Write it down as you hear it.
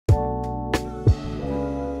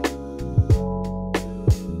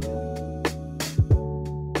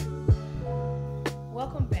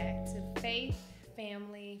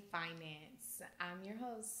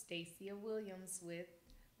host, Stacia Williams, with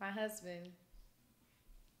my husband.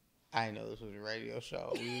 I didn't know this was a radio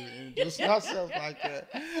show. We were introducing ourselves like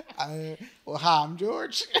that. Well, hi, I'm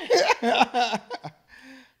George.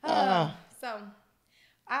 Uh, so,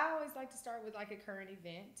 I always like to start with like a current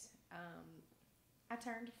event. I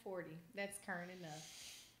turned 40. That's current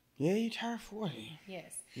enough. Yeah, you turned 40.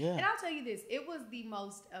 Yes. Yeah. And I'll tell you this, it was the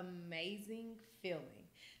most amazing feeling.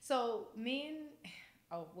 So, men,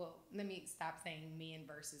 oh, well, let me stop saying men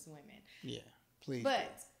versus women. Yeah, please.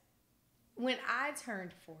 But when I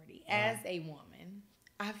turned 40 as a woman,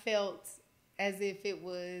 I felt as if it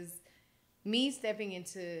was me stepping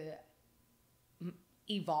into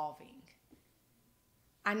evolving.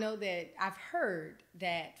 I know that I've heard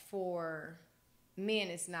that for men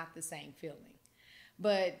it's not the same feeling.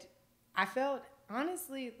 But I felt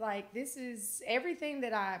honestly like this is everything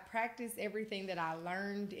that I practiced, everything that I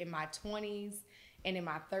learned in my 20s and in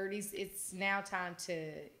my 30s. It's now time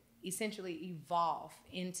to essentially evolve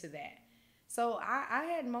into that. So I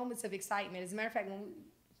had moments of excitement. As a matter of fact,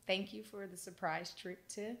 thank you for the surprise trip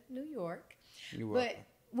to New York. You're welcome.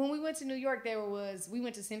 But when we went to New York, we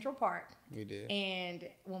went to Central Park. We did. And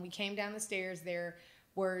when we came down the stairs, there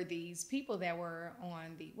were these people that were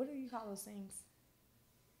on what do you call those things?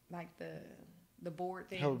 Like the board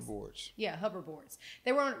things. Hoverboards. Yeah, hoverboards.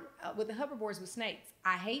 They were on with the hoverboards with snakes.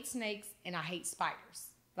 I hate snakes and I hate spiders.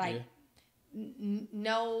 Like,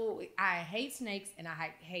 no, I hate snakes and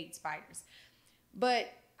I hate spiders.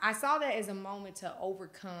 But I saw that as a moment to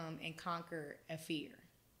overcome and conquer a fear.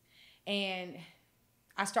 And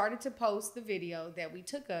I started to post the video that we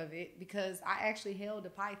took of it because I actually held a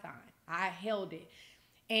python. I held it.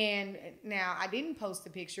 And now I didn't post the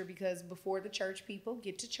picture because before the church people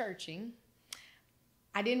get to churching,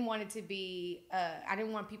 I didn't want it to be, I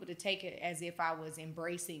didn't want people to take it as if I was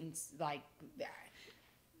embracing like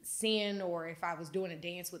sin or if I was doing a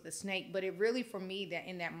dance with a snake. But it really, for me, that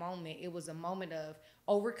in that moment, it was a moment of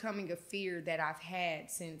overcoming a fear that I've had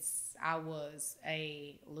since I was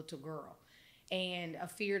a little girl and a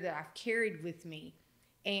fear that I've carried with me.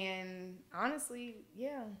 And honestly,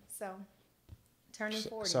 yeah, so turning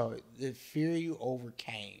 40. So the fear you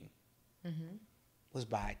overcame was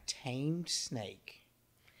by a tamed snake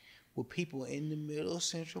with people in the middle of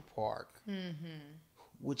Central Park,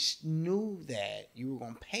 which knew that you were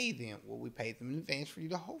going to pay them what we paid them in advance for you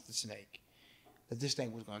to hold the snake. That this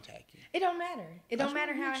thing was going to attack you. It don't matter. It don't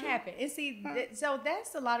matter how it happened. And see, so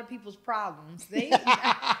that's a lot of people's problems. That's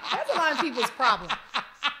a lot of people's problems.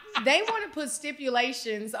 They want to put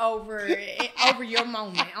stipulations over your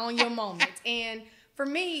moment, on your moment. And for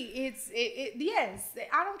me, yes.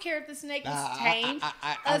 I don't care if the snake is tamed.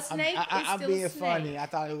 A snake is still I'm being a snake. funny. I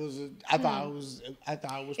thought it was.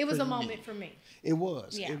 It was a moment for me. It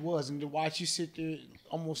was. Yeah. It was. And to watch you sit there,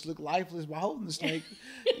 almost look lifeless by holding the snake.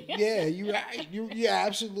 Yeah, you're right. You're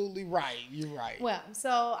absolutely right. You're right. Well,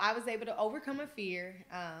 so I was able to overcome a fear.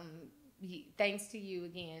 Thanks to you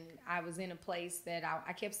again, I was in a place that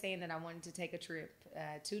I kept saying that I wanted to take a trip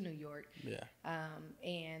to New York. Yeah.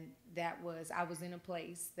 And I was in a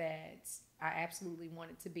place that I absolutely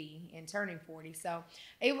wanted to be in turning 40. So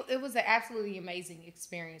it was an absolutely amazing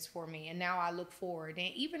experience for me. And now I look forward.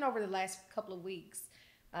 And even over the last couple of weeks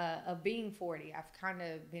of being 40, I've kind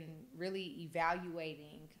of been really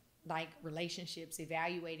evaluating like relationships,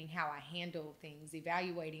 evaluating how I handle things,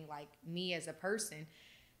 evaluating like me as a person.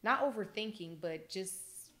 Not overthinking, but just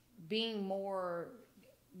being more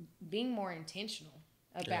intentional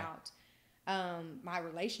about my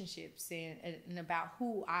relationships and about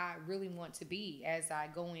who I really want to be as I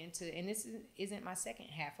go into. And this isn't my second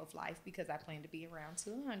half of life because I plan to be around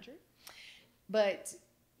 200. But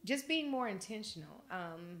just being more intentional.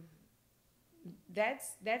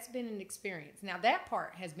 That's been an experience. Now that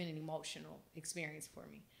part has been an emotional experience for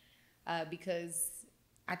me because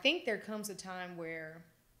I think there comes a time where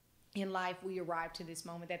in life we arrive to this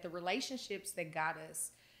moment that the relationships that got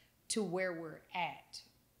us to where we're at,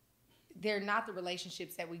 they're not the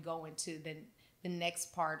relationships that we go into the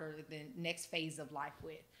next part or the next phase of life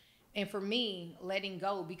with. And for me, letting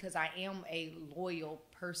go, because I am a loyal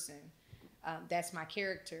person, that's my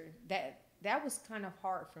character, that was kind of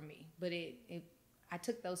hard for me. But I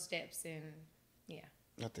took those steps and yeah.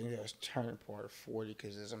 I think that was turning part of 40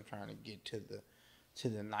 because as I'm trying to get to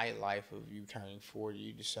the nightlife of you turning 40,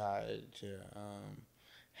 you decided to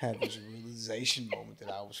have this realization moment that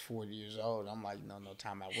I was 40 years old. I'm like, no,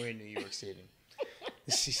 time out. We're in New York City.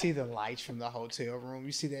 You see the lights from the hotel room?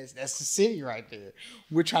 You see that's the city right there.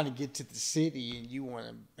 We're trying to get to the city, and you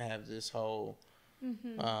want to have this whole, I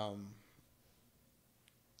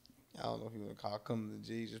don't know if you want to call it coming to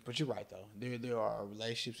Jesus, but you're right, though. There are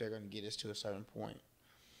relationships that are going to get us to a certain point.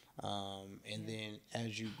 And then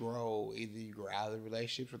as you grow, either you grow out of the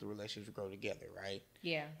relationships or the relationships grow together, right?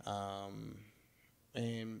 Yeah.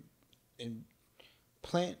 And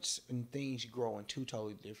plants and things grow in two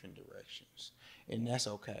totally different directions, and that's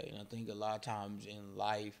okay. And I think a lot of times in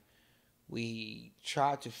life, we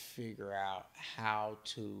try to figure out how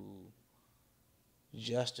to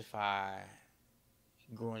justify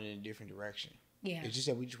growing in a different direction. Yeah. It's just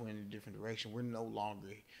that we just went in a different direction. We're no longer,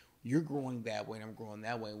 you're growing that way and I'm growing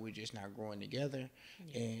that way. We're just not growing together.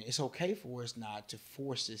 Yeah. And it's okay for us not to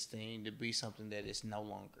force this thing to be something that is no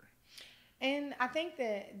longer. And I think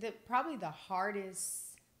that probably the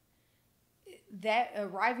hardest, that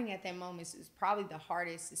arriving at that moment is probably the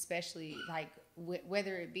hardest, especially like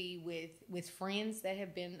whether it be with friends that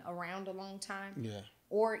have been around a long time, yeah,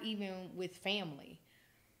 or even with family.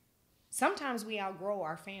 Sometimes we outgrow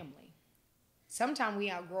our family. Sometimes we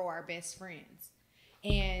outgrow our best friends.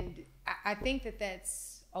 And I think that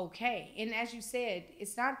that's okay. And as you said,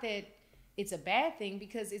 it's not that it's a bad thing,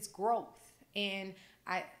 because it's growth. And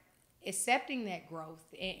accepting that growth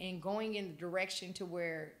and going in the direction to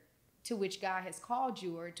which God has called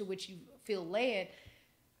you, or to which you feel led,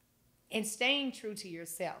 and staying true to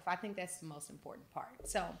yourself. I think that's the most important part.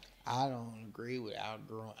 So I don't agree with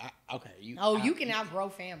outgrowing. You can outgrow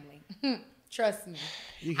family. Trust me.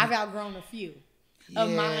 I've outgrown a few of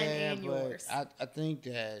mine and yours. I think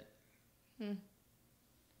that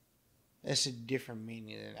that's a different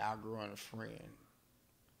meaning than outgrowing a friend.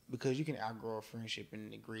 Because you can outgrow a friendship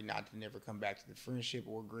and agree not to never come back to the friendship,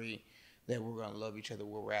 or agree that we're going to love each other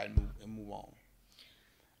where we're at and move on.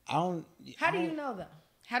 How do you know though?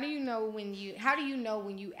 How do you know when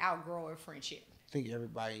you outgrow a friendship? I think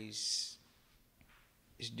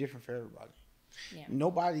it's different for everybody. Yeah.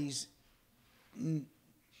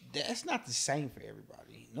 That's not the same for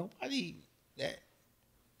everybody.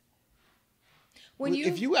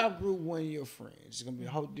 If you outgrew one of your friends, it's going to be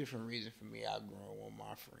a whole different reason for me outgrowing one of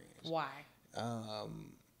my friends. Why?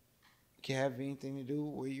 Can have anything to do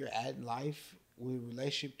with where you're at in life, where the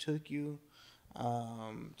relationship took you.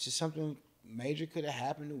 Just something major could have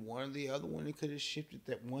happened to one or the other one. It could have shifted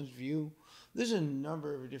that one's view. There's a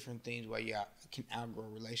number of different things why you can outgrow a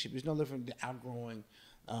relationship. It's no different than outgrowing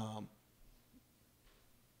a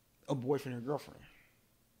boyfriend or girlfriend.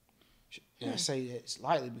 And I say that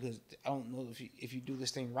slightly because I don't know if you do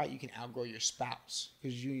this thing right, you can outgrow your spouse,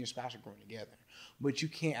 because you and your spouse are growing together. But you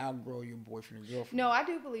can't outgrow your boyfriend or girlfriend. No, I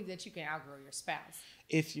do believe that you can outgrow your spouse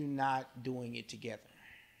if you're not doing it together.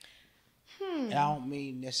 And I don't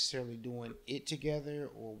mean necessarily doing it together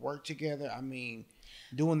or work together. I mean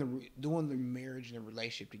doing the marriage and the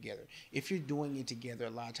relationship together. If you're doing it together, a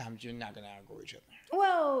lot of times you're not going to outgrow each other.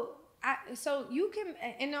 Well, so you can,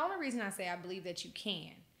 and the only reason I say I believe that you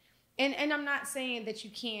can, and I'm not saying that you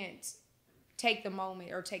can't take the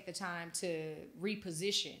moment or take the time to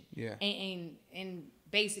reposition, and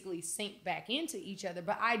basically sink back into each other,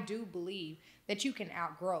 but I do believe that you can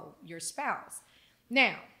outgrow your spouse.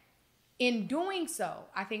 Now, in doing so,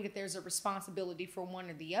 I think that there's a responsibility for one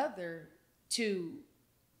or the other to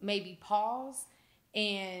maybe pause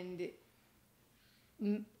and,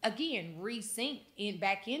 again, re-sync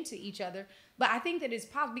back into each other. But I think that it's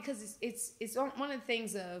possible, because it's one of the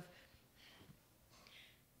things of,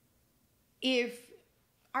 if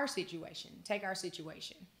take our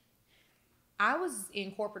situation. I was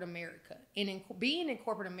in corporate America, and being in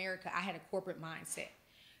corporate America, I had a corporate mindset.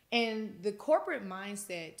 And the corporate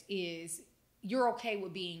mindset is you're okay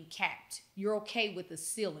with being capped. You're okay with the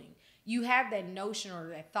ceiling. You have that notion or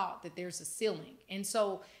that thought that there's a ceiling. And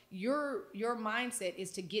so your mindset is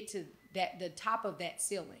to get to the top of that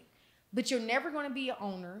ceiling. But you're never going to be an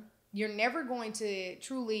owner. You're never going to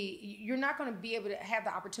you're not going to be able to have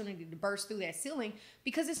the opportunity to burst through that ceiling,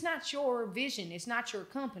 because it's not your vision. It's not your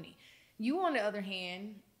company. You, on the other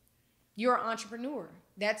hand, you're an entrepreneur.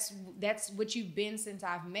 That's what you've been since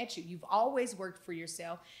I've met you. You've always worked for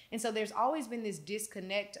yourself. And so there's always been this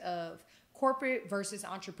disconnect of corporate versus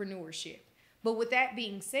entrepreneurship. But with that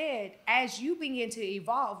being said, as you begin to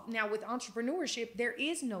evolve, now with entrepreneurship, there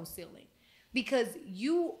is no ceiling, because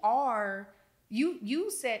you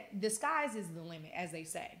set, the skies is the limit, as they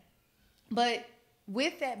say. But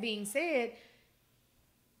with that being said,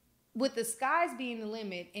 with the skies being the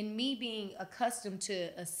limit and me being accustomed to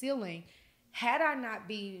a ceiling, had I not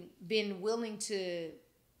been willing to,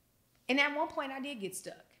 and at one point I did get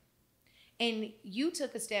stuck, and you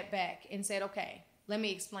took a step back and said, okay, let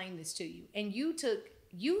me explain this to you. And you took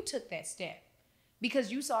that step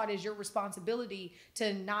because you saw it as your responsibility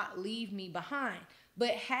to not leave me behind.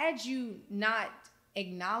 But had you not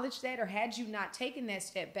acknowledged that, or had you not taken that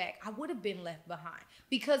step back, I would have been left behind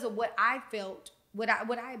because of what I felt what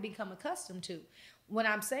I have become accustomed to. What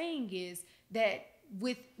I'm saying is that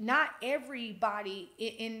with not everybody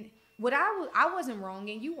in what I wasn't wrong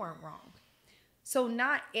and you weren't wrong. So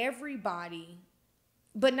not everybody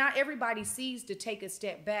sees to take a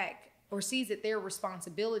step back or sees it their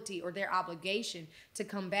responsibility or their obligation to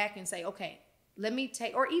come back and say, okay, let me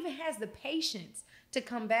take, or even has the patience to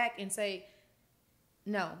come back and say,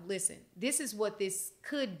 no, listen, this is what this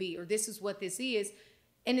could be, or this is what this is.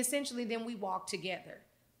 And essentially then we walk together.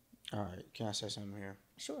 All right. Can I say something here?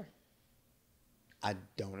 Sure. I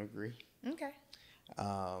don't agree. Okay.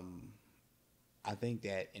 I think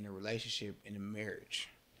that in a relationship, in a marriage,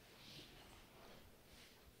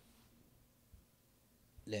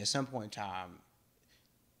 that at some point in time,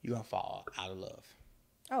 you're going to fall out of love.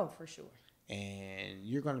 Oh, for sure. And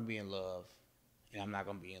you're going to be in love, and I'm not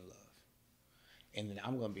going to be in love. And then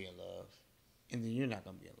I'm going to be in love, and then you're not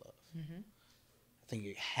going to be in love. Mm-hmm. I think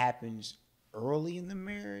it happens early in the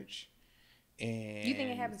marriage. And you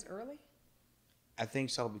think it happens early? I think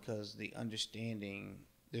so, because the understanding,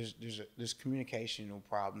 there's communicational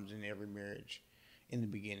problems in every marriage in the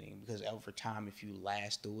beginning, because over time, if you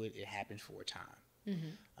last through it, it happens for a time.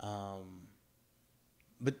 Mm-hmm.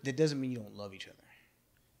 But that doesn't mean you don't love each other.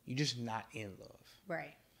 You're just not in love.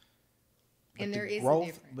 Right. But and there is growth, a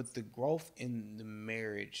difference. But the growth in the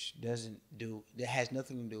marriage that has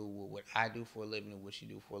nothing to do with what I do for a living and what you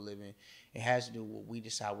do for a living. It has to do with what we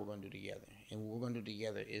decide we're going to do together. And what we're going to do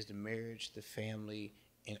together is the marriage, the family,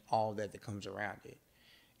 and all that comes around it.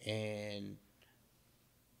 And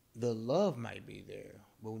the love might be there,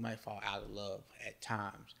 but we might fall out of love at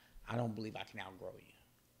times. I don't believe I can outgrow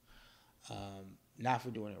you. Not if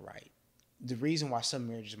we're doing it right. The reason why some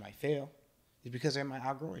marriages might fail is because they might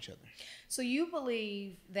outgrow each other. So you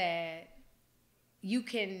believe that you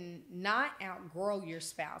can not outgrow your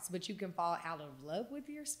spouse, but you can fall out of love with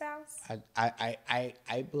your spouse?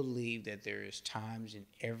 I believe that there is times in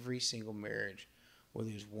every single marriage where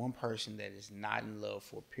there's one person that is not in love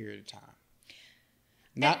for a period of time.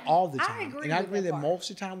 Not all the time. I agree that most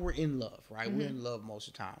of the time we're in love, right? Mm-hmm. We're in love most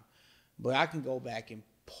of the time. But I can go back in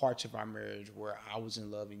parts of our marriage where I was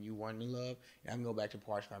in love and you weren't in love. And I can go back to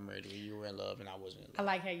parts of our marriage where you were in love and I wasn't in love. I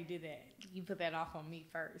like how you did that. You put that off on me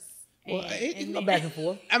first. Well, it can go back and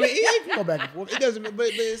forth. I mean, it can go back and forth. It doesn't,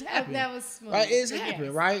 but it's happening. That was smooth. Right? It's happening,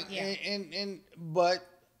 yes. Right? Yeah.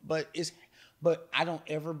 But I don't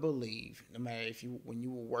ever believe, no matter when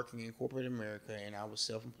you were working in corporate America and I was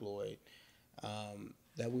self-employed,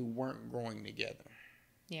 that we weren't growing together.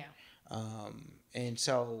 Yeah. And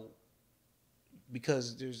so,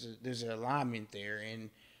 because there's an alignment there,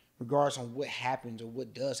 and regardless on what happens or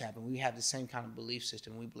what does happen, we have the same kind of belief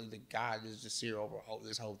system. We believe that God is the seer over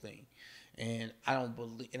this whole thing, and I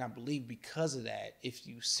believe because of that, if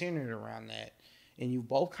you center it around that, and you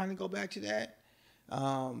both kind of go back to that,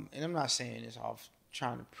 and I'm not saying this off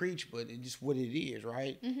trying to preach, but it's just what it is,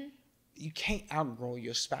 right? Mm-hmm. You can't outgrow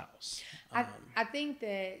your spouse. I think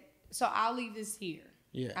that, so I'll leave this here.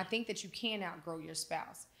 Yeah. I think that you can outgrow your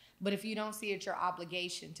spouse, but if you don't see it your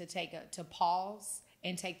obligation to pause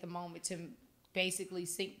and take the moment to basically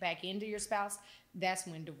sink back into your spouse, that's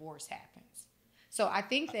when divorce happens. So I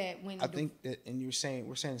think that and we're saying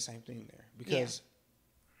the same thing there, because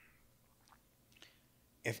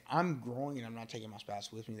if I'm growing and I'm not taking my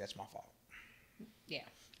spouse with me, that's my fault. Yeah.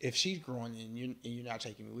 If she's growing and you're not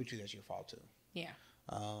taking me with you, that's your fault too. Yeah.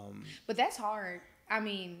 But that's hard. I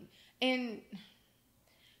mean, and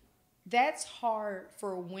that's hard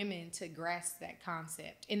for women to grasp that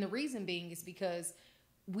concept. And the reason being is because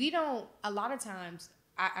a lot of times,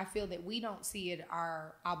 I feel that we don't see it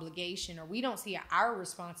our obligation, or we don't see it our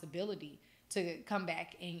responsibility to come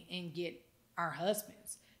back and get our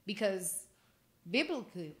husbands, because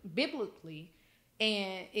biblically,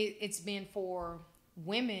 and it's been for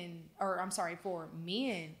men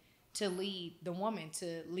to lead the woman,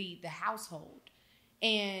 to lead the household.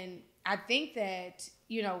 And I think that,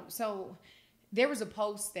 so there was a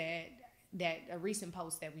post a recent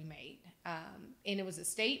post that we made, and it was a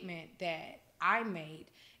statement that I made,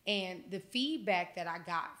 and the feedback that I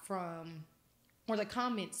got or the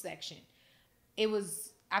comment section,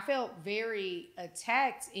 I felt very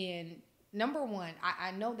attacked. In number one,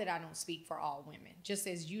 I know that I don't speak for all women, just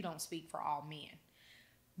as you don't speak for all men.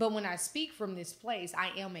 But when I speak from this place,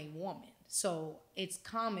 I am a woman. So it's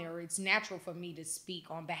common, or it's natural for me to speak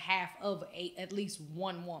on behalf of at least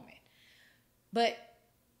one woman. But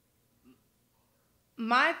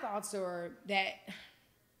my thoughts are that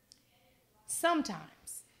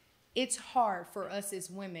sometimes it's hard for us as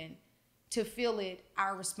women to feel it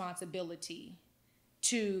our responsibility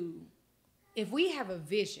to if we have a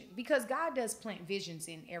vision, because God does plant visions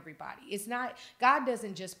in everybody. It's not, God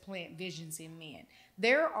doesn't just plant visions in men.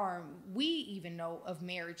 We even know of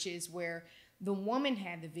marriages where the woman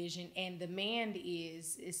had the vision and the man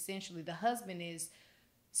is essentially, the husband is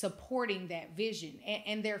supporting that vision,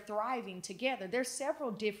 and they're thriving together. There's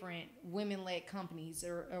several different women-led companies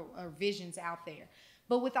or visions out there.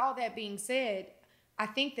 But with all that being said, I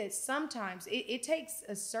think that sometimes it takes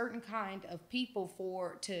a certain kind of people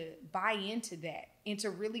to buy into that and to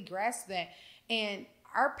really grasp that. And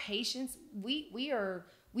our patience, we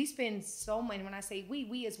spend so much, when I say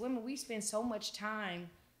we as women, we spend so much time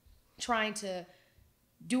trying to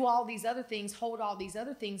do all these other things, hold all these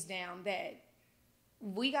other things down, that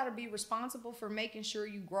we got to be responsible for making sure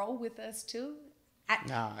you grow with us too.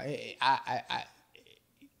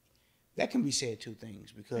 That can be said two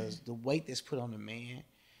things, because the weight that's put on the man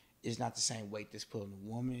is not the same weight that's put on the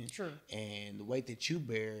woman. True. And the weight that you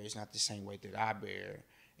bear is not the same weight that I bear.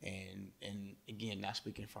 And again, not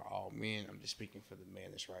speaking for all men, I'm just speaking for the man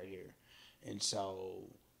that's right here. And so,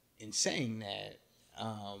 in saying that,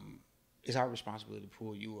 it's our responsibility to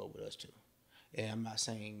pull you up with us too. And I'm not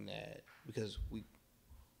saying that because we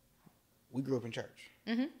grew up in church.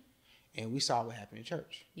 Mm-hmm. And we saw what happened in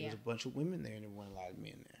church. Yeah. There was a bunch of women there, and there weren't a lot of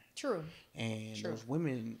men there. True. And those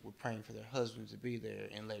women were praying for their husbands to be there,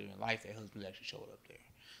 and later in life, their husbands actually showed up there.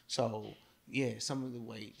 So, yeah, some of the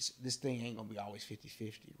ways, this thing ain't going to be always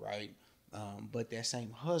 50-50, right? But that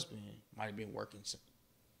same husband might have been working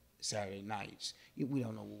Saturday nights. We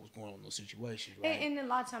don't know what was going on in those situations, right? And a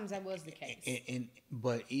lot of times that was the case.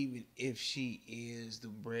 But even if she is the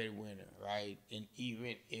breadwinner, right? And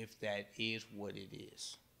even if that is what it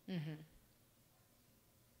is, mm-hmm.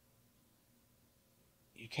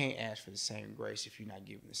 You can't ask for the same grace if you're not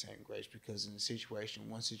given the same grace, because in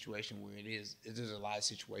one situation where it is, there's a lot of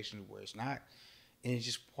situations where it's not, and it's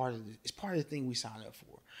just part of the thing we sign up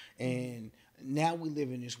for. And now we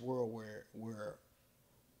live in this world where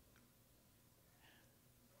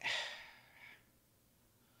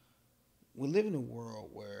we live in a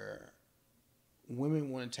world where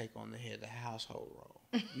women want to take on the head of the household role.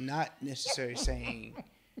 Not necessarily saying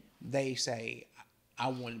they say, I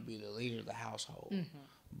want to be the leader of the household. Mm-hmm.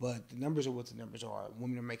 But the numbers are what the numbers are.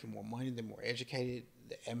 Women are making more money. They're more educated.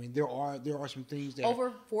 I mean, there are some things that...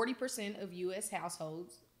 Over 40% of U.S.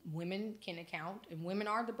 households, women can account, and women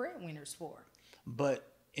are the breadwinners for.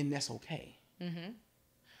 And that's okay. Mm-hmm.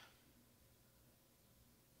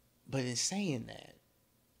 But in saying that,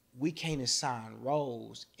 we can't assign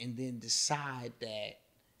roles and then decide that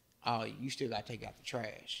you still got to take out the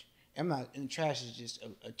trash. And trash is just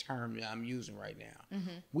a term that I'm using right now. Mm-hmm.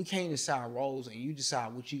 We can't assign roles, and you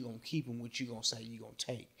decide what you're gonna keep and what you're gonna say you're gonna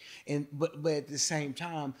take. But at the same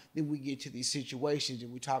time, then we get to these situations that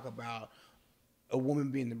we talk about a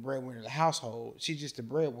woman being the breadwinner of the household. She's just the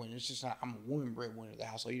breadwinner. It's just not, I'm a woman breadwinner of the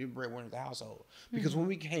household. You're the breadwinner of the household. Because when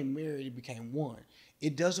we became married, it became one.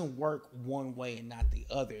 It doesn't work one way and not the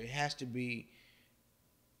other. It has to be.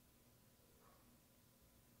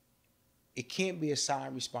 It can't be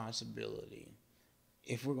assigned responsibility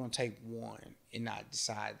if we're going to take one and not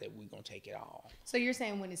decide that we're going to take it all. So you're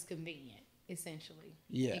saying when it's convenient, essentially.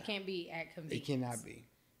 Yeah. It can't be at convenience. It cannot be.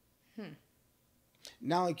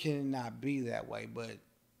 Not only can it not be that way, but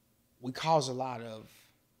we cause a lot of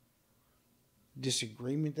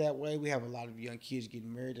disagreement that way. We have a lot of young kids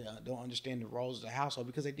getting married that don't understand the roles of the household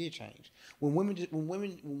because they did change. When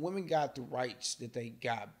women got the rights that they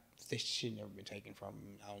got, they should never been taken from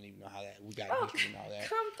them. I don't even know how that we got history and all that.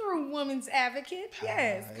 Come through, woman's advocate.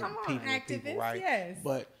 Yes, come on, activist. Right? Yes,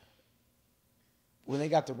 but when they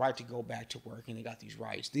got the right to go back to work and they got these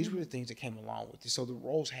rights, these were the things that came along with it. So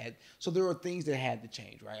there were things that had to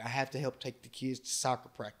change, right? I have to help take the kids to soccer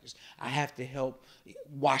practice. I have to help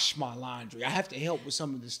wash my laundry. I have to help with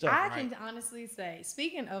some of this stuff. I can honestly say,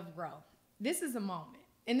 speaking of growth, this is a moment.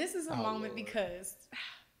 And this is a moment Lord. Because,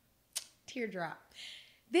 teardrop,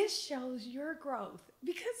 this shows your growth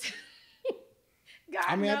because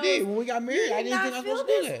God knows, I did. When we got married, I didn't think I was supposed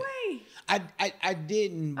to do that. Way. I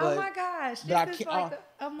didn't, but... Oh my gosh, this is like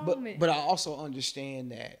a moment. But I also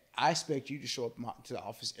understand that I expect you to show up to the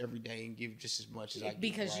office every day and give just as much as I give.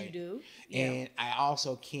 Because you do. And I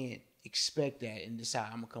also can't expect that and decide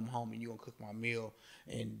I'm going to come home and you're going to cook my meal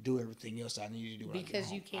and do everything else I need to do.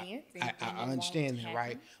 Because you can't. I understand that,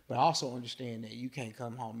 right? But I also understand that you can't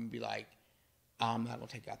come home and be like, I'm not going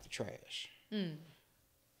to take out the trash.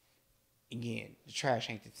 Again, the trash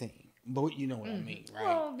ain't the thing. But you know what I mean, right?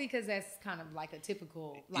 Well, because that's kind of like a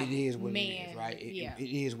typical it is what man, it is, right? It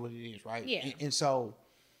is what it is, right? Yeah. And so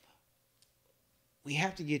we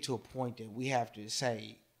have to get to a point that we have to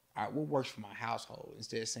say, all right, what works for my household,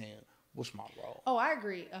 instead of saying what's my role? Oh, I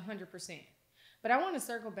agree 100%. But I want to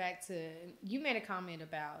circle back to, you made a comment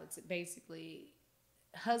about basically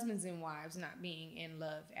husbands and wives not being in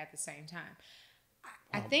love at the same time.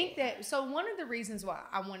 I think that, so one of the reasons why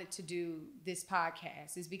I wanted to do this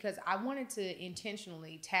podcast is because I wanted to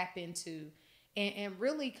intentionally tap into and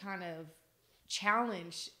really kind of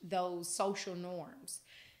challenge those social norms.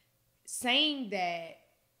 Saying that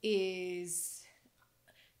is,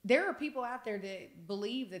 there are people out there that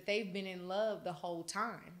believe that they've been in love the whole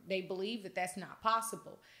time. They believe that that's not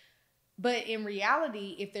possible. But in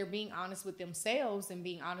reality, if they're being honest with themselves and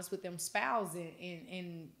being honest with them spouse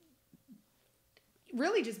and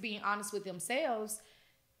really just being honest with themselves,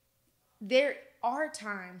 there are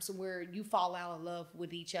times where you fall out of love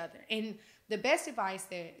with each other. And the best advice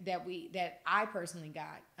that I personally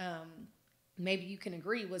got, maybe you can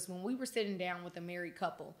agree, was when we were sitting down with a married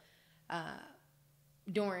couple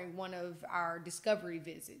during one of our discovery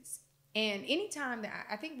visits. And anytime that,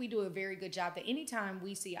 I think we do a very good job that anytime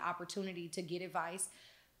we see an opportunity to get advice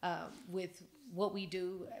with what we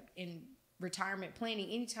do in retirement planning,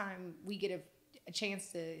 anytime we get a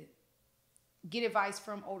chance to get advice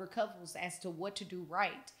from older couples as to what to do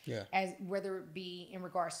right, as whether it be in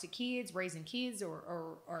regards to kids, raising kids,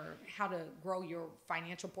 or how to grow your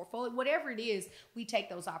financial portfolio, whatever it is, we take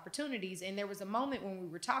those opportunities. And there was a moment when we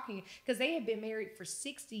were talking, because they had been married for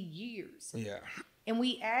 60 years. Yeah. And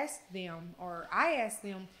we asked them, or I asked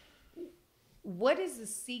them, what is the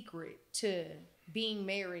secret to being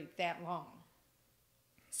married that long?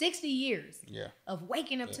 60 years of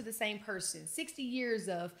waking up to the same person, 60 years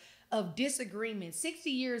of disagreement, 60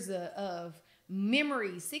 years of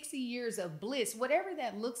memories, 60 years of bliss, whatever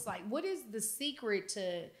that looks like. What is the secret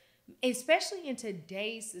to, especially in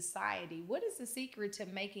today's society, what is the secret to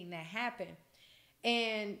making that happen?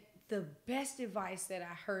 And the best advice that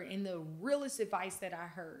I heard, and the realest advice that I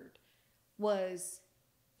heard, was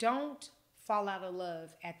don't fall out of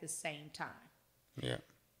love at the same time. Yeah.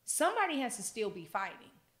 Somebody has to still be fighting.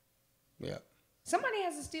 Yeah. Somebody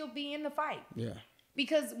has to still be in the fight. Yeah.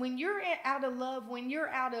 Because when you're out of love, when you're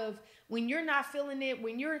not feeling it,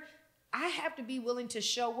 I have to be willing to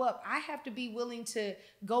show up. I have to be willing to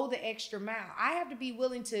go the extra mile. I have to be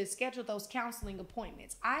willing to schedule those counseling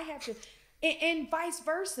appointments. I have to, and vice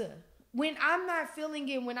versa. When I'm not feeling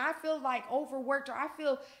it, when I feel like overworked, or I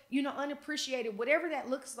feel, unappreciated, whatever that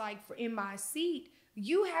looks like in my seat,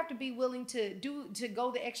 you have to be willing to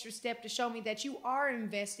go the extra step to show me that you are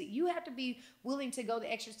invested. You have to be willing to go the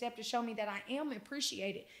extra step to show me that I am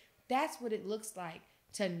appreciated. That's what it looks like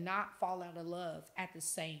to not fall out of love at the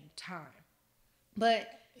same time. But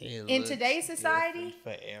in today's society,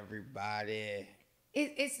 for everybody,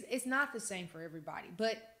 it's not the same for everybody.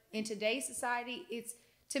 But in today's society,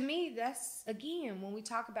 to me, that's, again, when we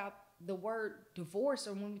talk about the word divorce,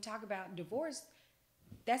 or when we talk about divorce,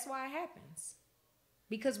 that's why it happens.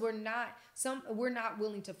 Because we're not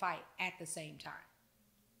willing to fight at the same time.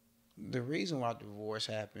 The reason why divorce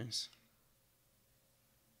happens,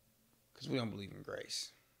 because we don't believe in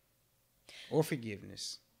grace or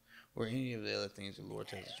forgiveness or any of the other things the Lord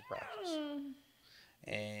tells us to practice.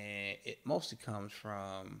 And it mostly comes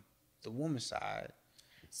from the woman's side.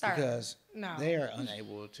 Because they are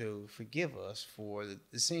unable to forgive us for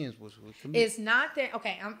the sins which we commit. It's not that,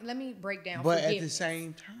 okay, let me break down But at the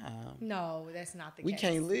same time, no, that's not the case. We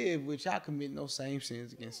can't live with y'all committing those same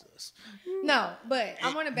sins against us. No, but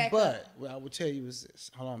I want to back up. But what I will tell you is this,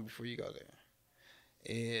 hold on before you go there,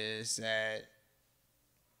 is that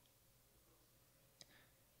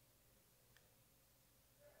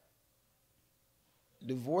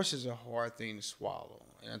divorce is a hard thing to swallow.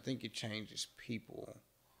 And I think it changes people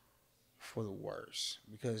for the worse,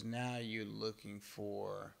 because now you're looking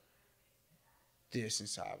for this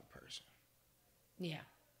inside of a person. Yeah.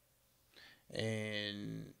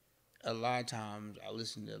 And a lot of times I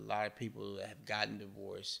listen to a lot of people that have gotten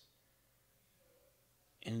divorced,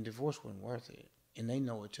 and divorce wasn't worth it. And they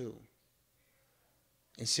know it too.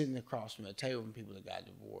 And sitting across from the table from people that got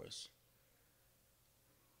divorced,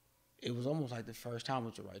 it was almost like the first time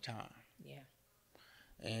was the right time. Yeah.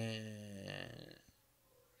 And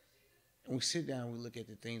we sit down and we look at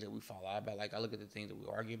the things that we fall out about. Like, I look at the things that we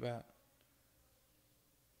argue about.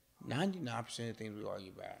 99% of the things we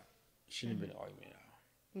argue about shouldn't have been an argument at all.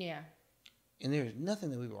 Yeah. And there's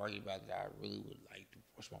nothing that we've argued about that I really would like to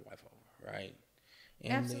divorce my wife over, right?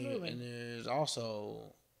 And absolutely. And there's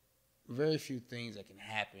also very few things that can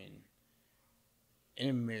happen in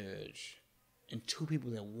a marriage, and two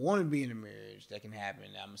people that want to be in a marriage, that can happen.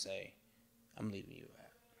 I'm going to say, I'm leaving you out.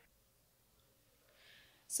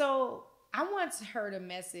 So I once heard a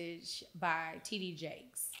message by T.D.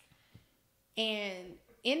 Jakes, and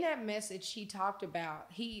in that message, he talked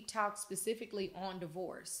specifically on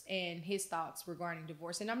divorce and his thoughts regarding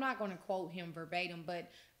divorce. And I'm not going to quote him verbatim,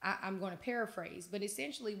 but I'm going to paraphrase. But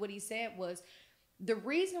essentially what he said was, the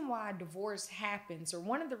reason why divorce happens, or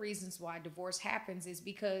one of the reasons why divorce happens, is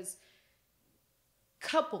because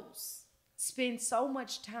couples spend so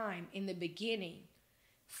much time in the beginning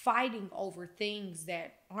fighting over things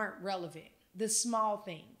that aren't relevant, the small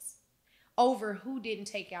things, over who didn't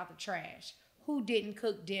take out the trash, who didn't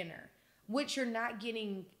cook dinner, what you're not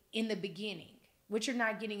getting in the beginning, what you're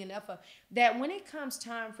not getting enough of, that when it comes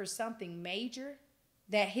time for something major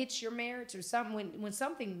that hits your marriage, or something, when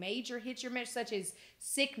something major hits your marriage, such as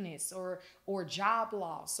sickness or job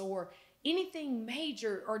loss or anything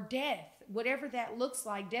major, or death, whatever that looks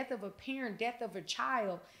like, death of a parent, death of a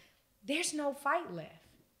child, there's no fight left.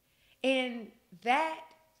 And that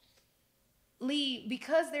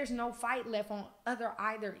because there's no fight left on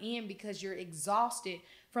either end, because you're exhausted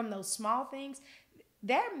from those small things,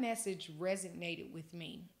 that message resonated with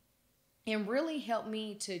me and really helped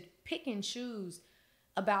me to pick and choose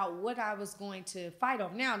about what I was going to fight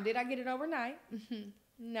over. Now, did I get it overnight?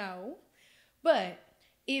 No. But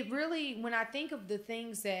it really, when I think of the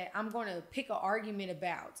things that I'm going to pick an argument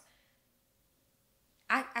about,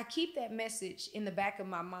 I keep that message in the back of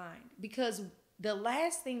my mind, because the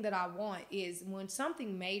last thing that I want is when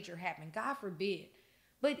something major happened, God forbid.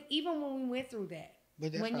 But even when we went through that.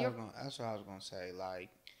 But that's what I was going to say. Like,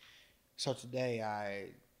 so today I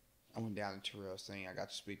went down to Terrell's thing. I got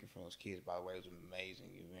to speak in front of those kids. By the way, it was an amazing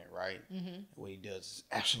event, right? Mm-hmm. What he does is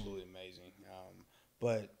absolutely amazing.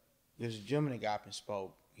 But there's a gentleman that got up and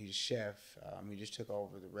spoke. He's a chef. He just took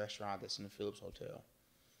over the restaurant that's in the Phillips Hotel.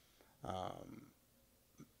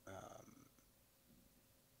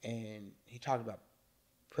 And he talked about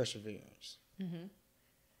perseverance. Mm-hmm.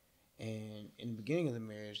 And in the beginning of the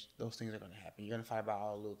marriage, those things are going to happen. You're going to fight about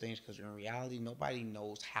all the little things, because in reality, nobody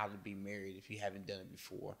knows how to be married if you haven't done it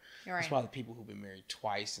before. Right. That's why the people who've been married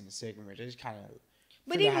twice in the second marriage, they just kind of.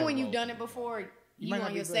 But even when you've done it before, you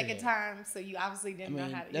on your second time, so you obviously didn't know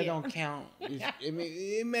how to. That don't count.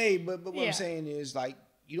 It may, but what I'm saying is, like,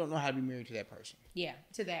 you don't know how to be married to that person. Yeah,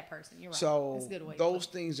 to that person. You're right. So that's a good way those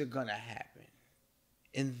things are going to happen.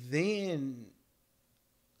 And then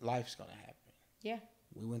life's going to happen. Yeah.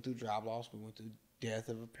 We went through job loss. We went through death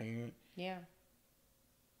of a parent. Yeah.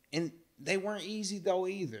 And they weren't easy, though,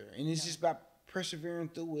 either. And it's just about persevering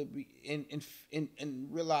through it and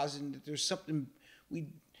realizing that there's something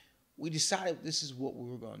we decided this is what we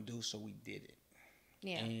were going to do, so we did it.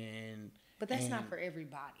 Yeah. But that's not for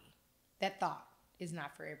everybody. That thought is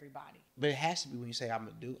not for everybody. But it has to be when you say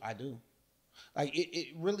I do. Like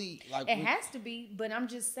it really, like it has to be, but I'm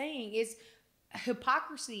just saying,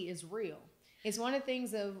 hypocrisy is real. It's one of the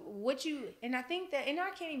things of and I think that, and I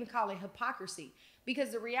can't even call it hypocrisy,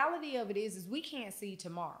 because the reality of it is we can't see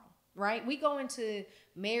tomorrow, right? We go into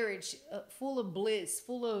marriage full of bliss,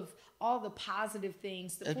 full of all the positive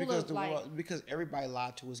things. Because everybody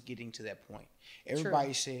lied to us getting to that point.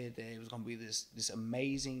 Everybody said that it was going to be this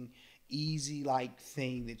amazing, easy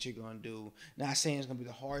thing that you're gonna do. Not saying it's gonna be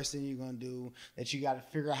the hardest thing you're gonna do, that you gotta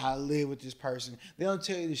figure out how to live with this person. They don't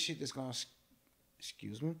tell you the shit that's gonna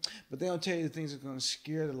but they don't tell you the things that's gonna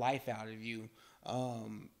scare the life out of you,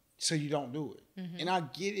 so you don't do it. Mm-hmm. And I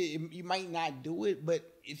get it, you might not do it, but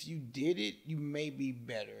if you did it, you may be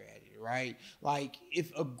better at it, right? Like,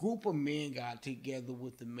 if a group of men got together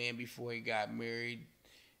with the man before he got married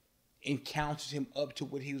and counseled him up to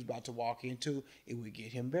what he was about to walk into, it would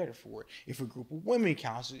get him better for it. If a group of women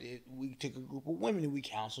counseled it, we took a group of women and we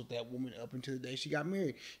counseled that woman up until the day she got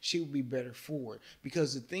married, she would be better for it.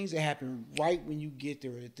 Because the things that happen right when you get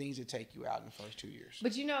there are the things that take you out in the first 2 years.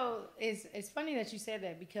 But it's funny that you said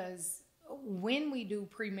that, because when we do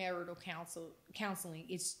premarital counseling,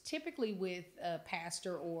 it's typically with a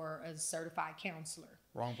pastor or a certified counselor.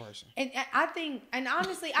 Wrong person. And I think, and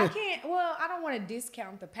honestly, I don't want to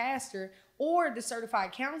discount the pastor or the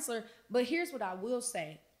certified counselor, but here's what I will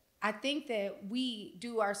say. I think that we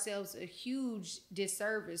do ourselves a huge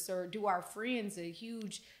disservice, or do our friends a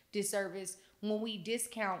huge disservice, when we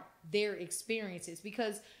discount their experiences.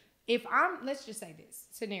 Because let's just say this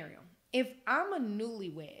scenario. If I'm a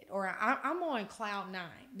newlywed, or I'm on cloud 9,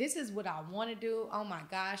 this is what I want to do. Oh my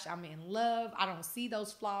gosh, I'm in love. I don't see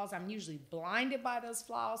those flaws. I'm usually blinded by those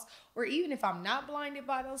flaws. Or even if I'm not blinded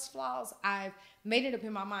by those flaws, I've made it up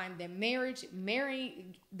in my mind that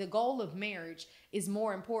the goal of marriage is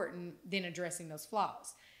more important than addressing those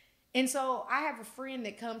flaws. And so I have a friend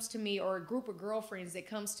that comes to me, or a group of girlfriends that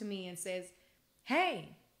comes to me and says,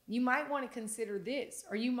 hey, you might want to consider this,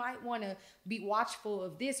 or you might want to be watchful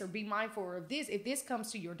of this, or be mindful of this. If this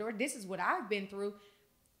comes to your door, this is what I've been through.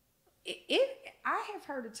 I have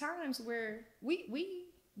heard of times where we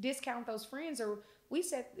discount those friends, or we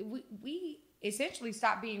said we essentially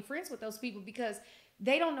stop being friends with those people because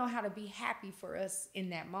they don't know how to be happy for us in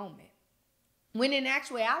that moment. When in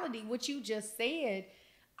actuality, what you just said,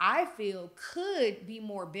 I feel could be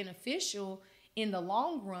more beneficial in the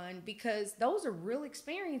long run because those are real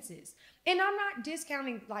experiences. And I'm not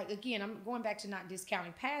discounting, like, again, I'm going back to not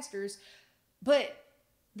discounting pastors, but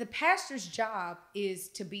the pastor's job is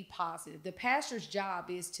to be positive. The pastor's job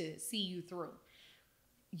is to see you through.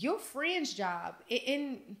 Your friend's job,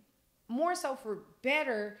 and more so for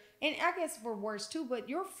better, and I guess for worse too, but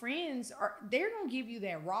your friends they're going to give you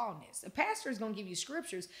that rawness. A pastor is going to give you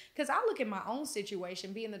scriptures. Because I look at my own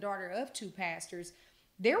situation, being the daughter of two pastors,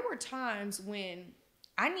 there were times when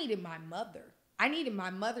I needed my mother. I needed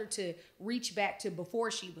my mother to reach back to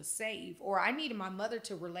before she was saved, or I needed my mother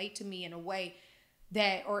to relate to me in a way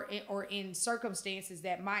that, or in circumstances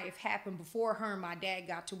that might have happened before her and my dad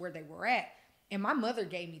got to where they were at. And my mother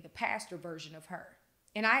gave me the pastor version of her.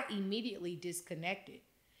 And I immediately disconnected.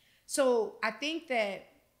 So I think that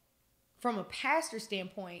from a pastor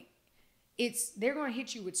standpoint, they're going to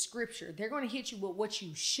hit you with scripture. They're going to hit you with what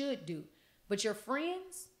you should do. But your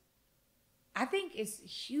friends, I think it's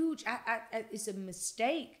huge. It's a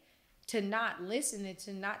mistake to not listen and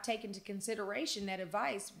to not take into consideration that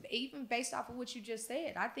advice, even based off of what you just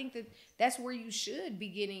said. I think that's where you should be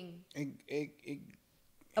getting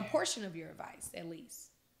a portion of your advice, at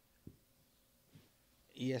least.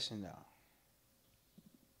 Yes and no.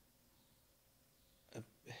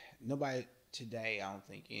 Nobody today, I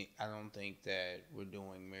don't think that we're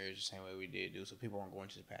doing marriage the same way we did do. So people aren't going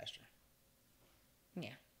to the pastor.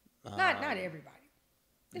 Yeah, not everybody.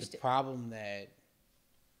 The problem that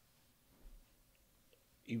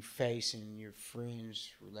you face in your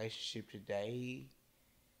friends' relationship today,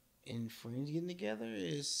 and friends getting together,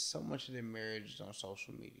 is so much of their marriage is on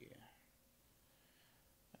social media.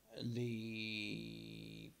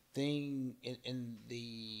 The thing in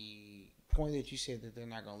the point that you said that they're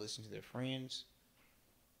not going to listen to their friends,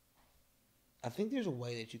 I think there's a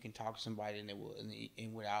way that you can talk to somebody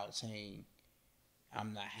and without saying,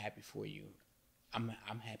 "I'm not happy for you. I'm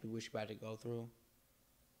happy what you're about to go through,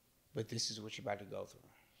 but this is what you're about to go through."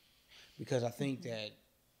 Because I think that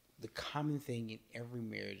the common thing in every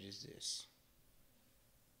marriage is this: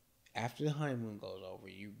 after the honeymoon goes over,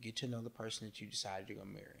 you get to know the person that you decided you're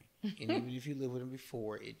going to marry. And even if you lived with them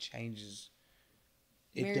before, it changes.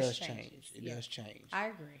 It does change. It does change. I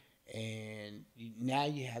agree. And now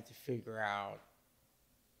you have to figure out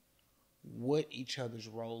what each other's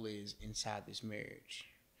role is inside this marriage.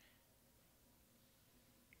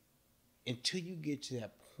 Until you get to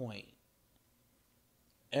that point,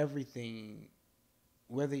 everything,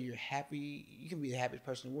 whether you're happy, you can be the happiest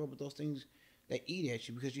person in the world, but those things, they eat at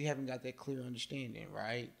you because you haven't got that clear understanding,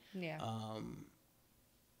 right? Yeah.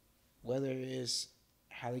 Whether it's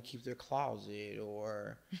how they keep their closet,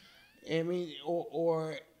 or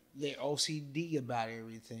or they're OCD about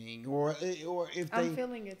everything, or if they. I'm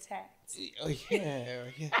feeling attacked. Yeah.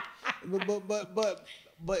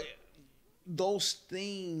 but those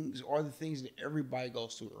things are the things that everybody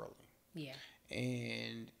goes through early. Yeah.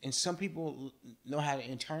 And some people know how to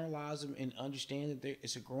internalize them and understand that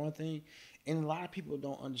it's a growing thing, and a lot of people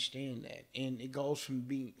don't understand that. And it goes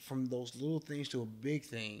from those little things to a big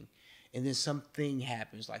thing, and then something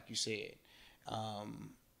happens, like you said.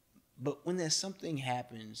 But when that something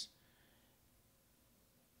happens,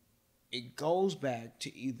 it goes back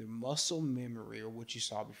to either muscle memory or what you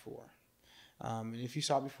saw before. And if you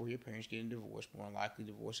saw before your parents getting divorced, more than likely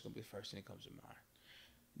divorce is going to be the first thing that comes to mind.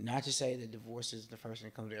 Not to say that divorce is the first thing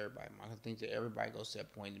that comes to everybody. I think that everybody goes to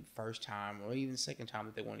that point the first time or even the second time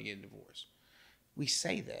that they want to get a divorce. We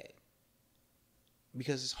say that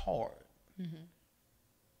because it's hard. Mm-hmm.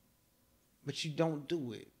 But you don't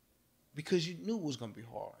do it because you knew it was going to be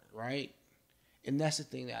hard, right? And that's the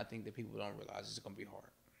thing that I think that people don't realize is it's going to be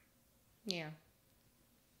hard. Yeah.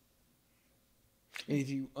 And if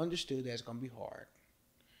you understood that it's going to be hard,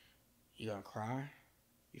 you're going to cry,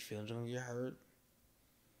 your feelings are going to get hurt,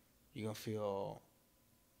 you're going to feel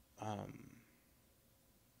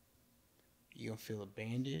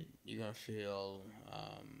abandoned, you're going to feel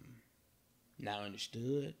not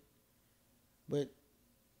understood. But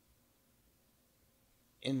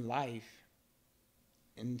in life,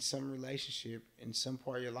 in some relationship, in some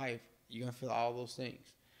part of your life, you're going to feel all those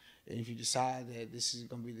things. And if you decide that this is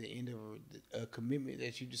going to be the end of a commitment,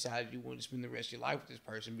 that you decided you want to spend the rest of your life with this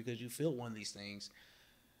person because you feel one of these things,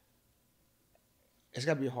 it's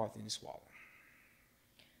got to be a hard thing to swallow.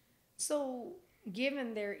 So,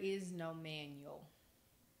 given there is no manual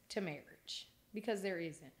to marriage, because there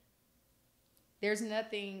isn't, There's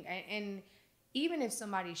nothing, and even if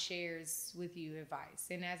somebody shares with you advice,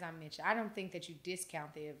 and as I mentioned, I don't think that you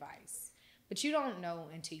discount the advice, but you don't know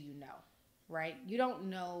until you know, right? You don't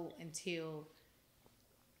know until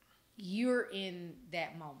you're in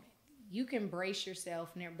that moment. You can brace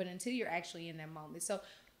yourself, but until you're actually in that moment. So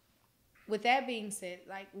with that being said,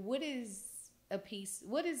 like, what is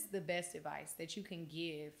the best advice that you can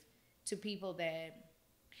give to people that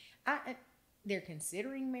they're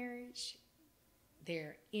considering marriage,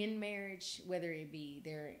 they're in marriage, whether it be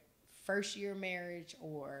their first year of marriage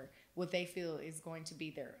or what they feel is going to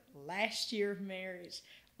be their last year of marriage?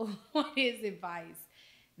 What is advice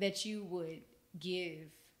that you would give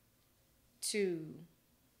to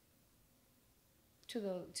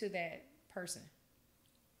that person?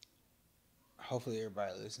 Hopefully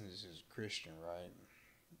everybody listens is Christian, right?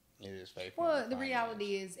 It is faithful. Well, the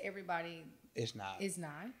reality is everybody it's not. Is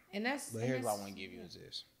not. And that's But here's what I want to give you is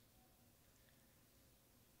this.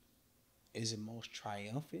 Is the most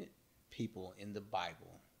triumphant people in the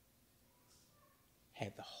Bible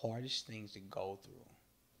had the hardest things to go through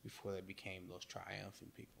before they became those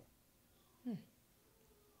triumphant people.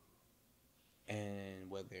 And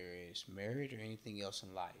whether it's marriage or anything else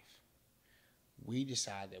in life, we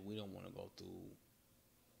decide that we don't want to go through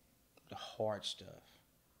the hard stuff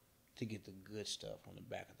to get the good stuff on the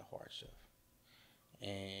back of the hard stuff.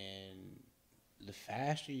 And the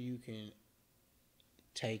faster you can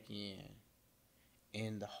take in,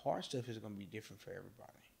 and the hard stuff is going to be different for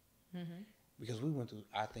everybody. Mm-hmm. Because we went through,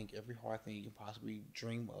 I think, every hard thing you can possibly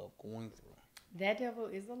dream of going through. That devil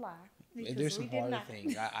is a lie. There's some harder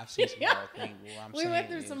things. I've seen some hard things. We went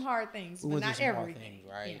through some hard things, but not everything. Things,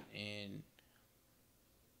 right? Yeah. And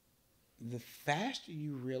the faster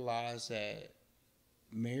you realize that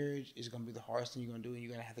marriage is going to be the hardest thing you're going to do, and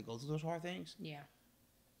you're going to have to go through those hard things. Yeah.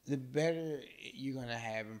 The better you're going to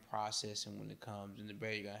have in processing when it comes, and the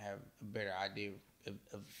better you're going to have a better idea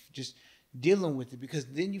of just dealing with it, because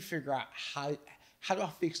then you figure out how do I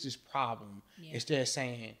fix this problem instead of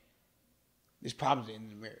saying this problem's the end of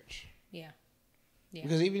the marriage. Yeah. Yeah.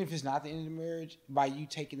 Because even if it's not the end of the marriage, by you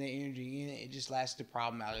taking that energy in, it just lasts the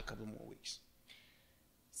problem out a couple more weeks.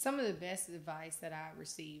 Some of the best advice that I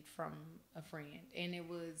received from a friend, and it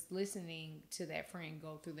was listening to that friend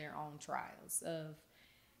go through their own trials of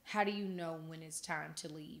how do you know when it's time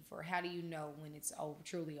to leave, or how do you know when it's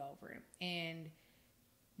truly over? And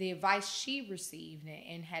the advice she received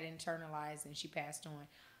and had internalized, and she passed on,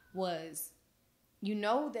 was, you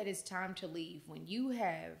know that it's time to leave when you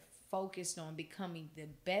have focused on becoming the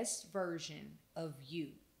best version of you.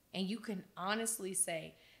 And you can honestly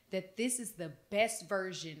say that this is the best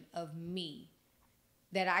version of me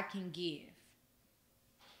that I can give.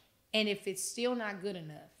 And if it's still not good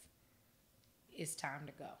enough, it's time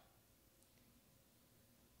to go.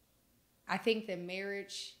 I think that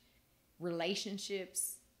marriage,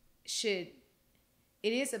 relationships it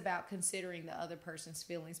is about considering the other person's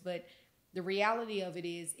feelings, but the reality of it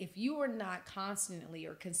is, if you are not constantly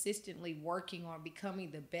or consistently working on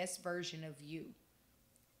becoming the best version of you,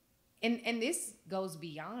 and this goes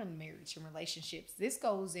beyond marriage and relationships. This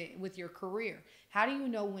goes with your career. How do you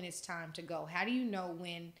know when it's time to go? How do you know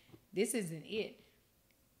when this isn't it?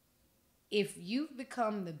 If you've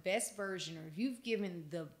become the best version, or if you've given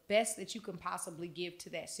the best that you can possibly give to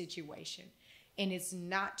that situation, and it's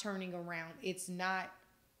not turning around, it's not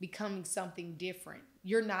becoming something different,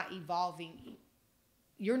 you're not evolving,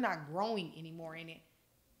 you're not growing anymore in it,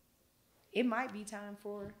 it might be time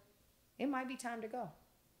to go.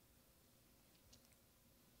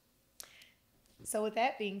 So with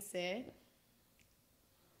that being said,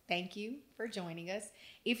 thank you for joining us.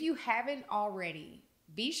 If you haven't already,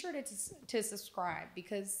 be sure to subscribe,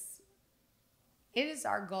 because it is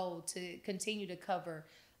our goal to continue to cover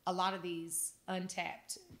a lot of these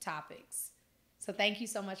untapped topics. So thank you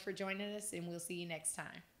so much for joining us, and we'll see you next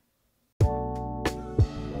time.